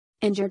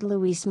Injured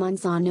Luis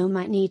Manzano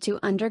might need to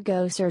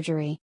undergo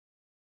surgery.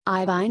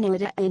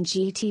 Ibinota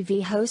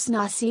NGTV host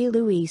na si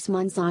Luis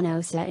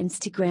Manzano sa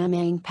Instagram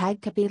ang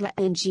pagkapila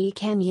ng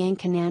kanyang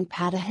kanan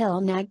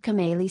patahil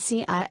nagkamali si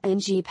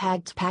ing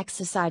pagtapak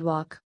sa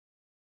sidewalk.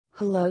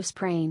 Hello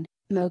sprain,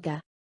 mocha.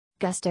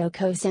 Gusto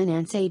ko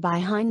sanansa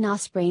behind na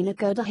sprain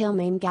ako dahil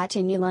may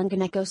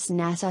gatinulungan ako sa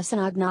nasa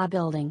sanog na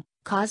building,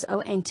 cause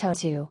o ang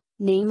totu,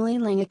 namely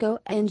lang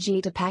ako ng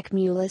tapak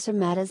mula sa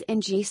matas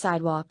ng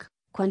sidewalk,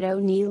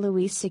 kwento ni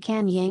Luis sa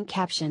kanyang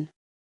caption.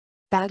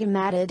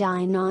 Bagamat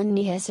non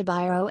ni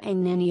Sabiro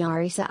ang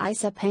nangyari sa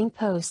isa pang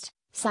post,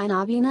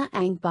 sinabi na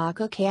ang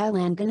baka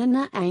kailangan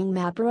na ang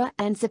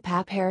maparaan sa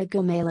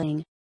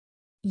paparagumaling.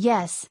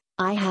 Yes,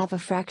 I have a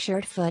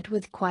fractured foot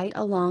with quite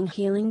a long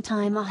healing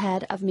time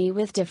ahead of me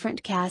with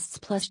different casts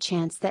plus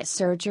chance that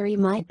surgery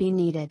might be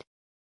needed.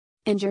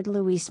 Injured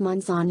Luis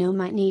Manzano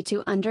might need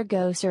to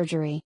undergo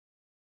surgery.